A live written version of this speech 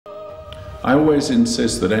I always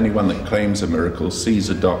insist that anyone that claims a miracle sees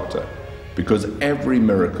a doctor, because every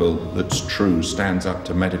miracle that's true stands up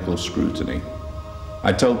to medical scrutiny.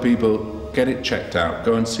 I tell people, get it checked out,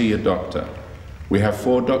 go and see a doctor. We have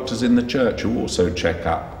 4 doctors in the church who also check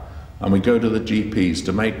up, and we go to the GPs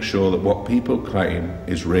to make sure that what people claim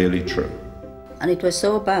is really true. And it was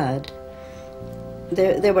so bad.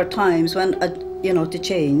 There were times when, to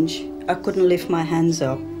change, I couldn't lift my hands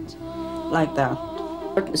up like that.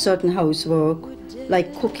 Certain housework,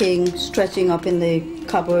 like cooking, stretching up in the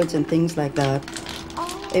cupboards and things like that.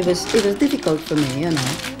 It was difficult for me,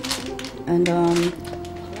 And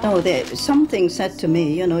something said to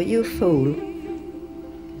me, you fool.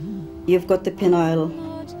 You've got the penile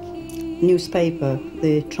newspaper,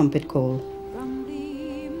 the trumpet call.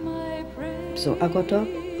 So I got up.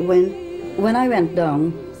 When I went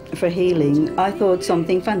down for healing, I thought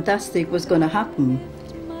something fantastic was going to happen.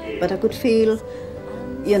 But I could feel,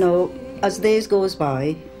 as days goes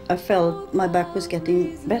by, I felt my back was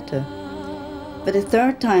getting better. But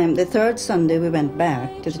the third Sunday we went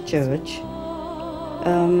back to the church,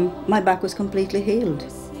 my back was completely healed.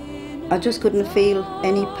 I just couldn't feel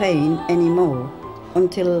any pain anymore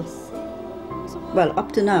until,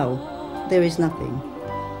 up to now, there is nothing.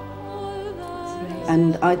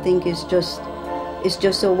 And I think it's just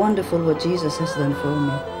so wonderful what Jesus has done for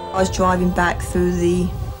me. I was driving back through the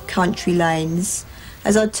country lanes.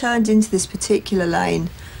 As I turned into this particular lane,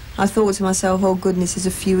 I thought to myself, oh goodness, there's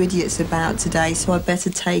a few idiots about today, so I better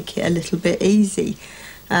take it a little bit easy.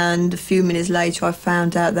 And a few minutes later I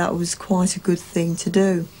found out that was quite a good thing to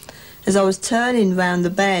do. As I was turning round the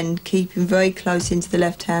bend, keeping very close into the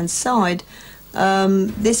left-hand side,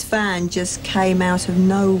 this van just came out of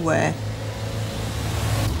nowhere.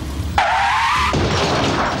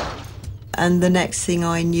 And the next thing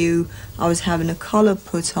I knew, I was having a collar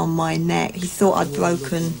put on my neck. He thought I'd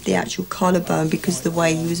broken the actual collarbone because of the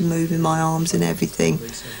way he was moving my arms and everything.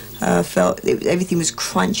 Everything was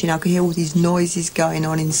crunching. I could hear all these noises going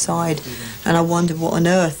on inside, and I wondered what on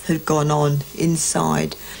earth had gone on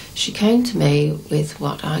inside. She came to me with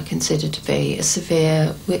what I consider to be a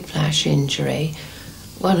severe whiplash injury,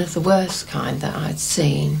 one of the worst kind that I'd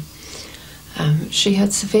seen. She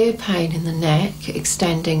had severe pain in the neck,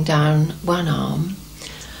 extending down one arm.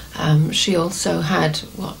 She also had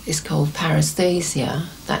what is called paresthesia,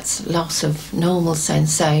 that's loss of normal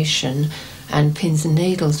sensation and pins and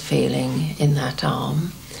needles feeling in that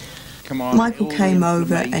arm. Michael came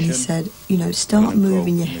over and he said, start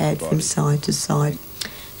moving your head from side to side.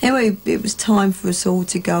 Anyway, it was time for us all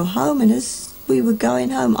to go home, and as we were going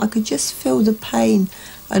home, I could just feel the pain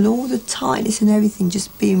and all the tightness and everything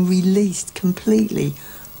just being released completely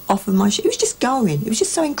off of my shoe. It was just going. It was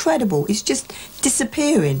just so incredible. It's just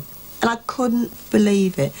disappearing. And I couldn't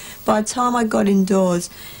believe it. By the time I got indoors,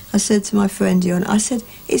 I said to my friend Dion, I said,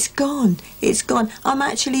 it's gone. It's gone. I'm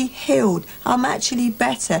actually healed. I'm actually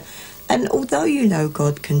better. And although you know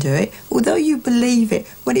God can do it, although you believe it,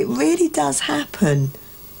 when it really does happen,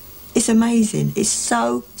 it's amazing. It's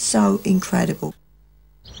so, so incredible.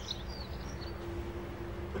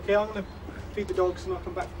 Okay, I'm going to feed the dogs and I'll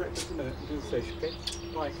come back for breakfast in a minute and do the fish, okay?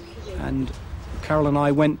 Bye. And Carol and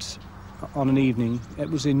I went on an evening. It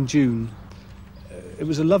was in June. It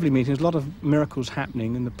was a lovely meeting. There was a lot of miracles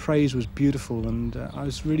happening, and the praise was beautiful, and I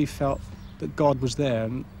really felt that God was there.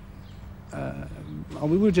 And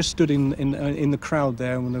we were just stood in the crowd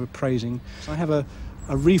there when they were praising. I have a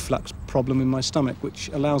reflux problem in my stomach, which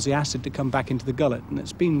allows the acid to come back into the gullet, and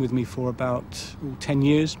it's been with me for about 10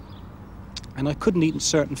 years. And I couldn't eat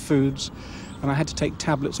certain foods, and I had to take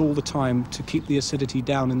tablets all the time to keep the acidity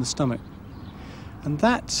down in the stomach. And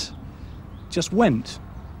that just went.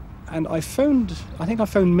 And I think I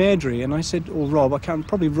phoned Mairdrie, and I said, or Rob,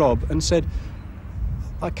 probably Rob, and said,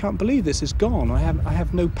 I can't believe this is gone. I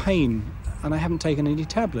have no pain, and I haven't taken any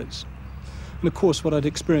tablets. And of course, what I'd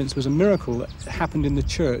experienced was a miracle that happened in the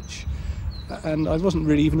church, and I wasn't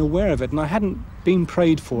really even aware of it, and I hadn't been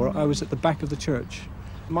prayed for. I was at the back of the church.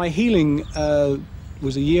 My healing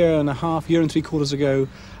was a year and 3/4 ago.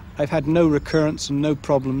 I've had no recurrence and no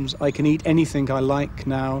problems. I can eat anything I like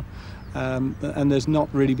now, and there's not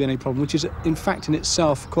really been any problem, which is, in fact, in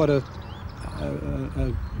itself quite a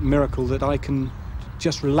miracle that I can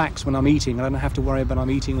just relax when I'm eating. I don't have to worry about what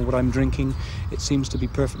I'm eating or what I'm drinking. It seems to be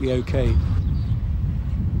perfectly okay.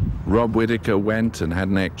 Rob Whittaker went and had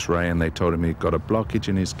an X-ray, and they told him he'd got a blockage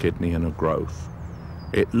in his kidney and a growth.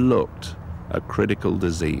 It looked a critical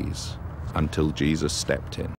disease until Jesus stepped in.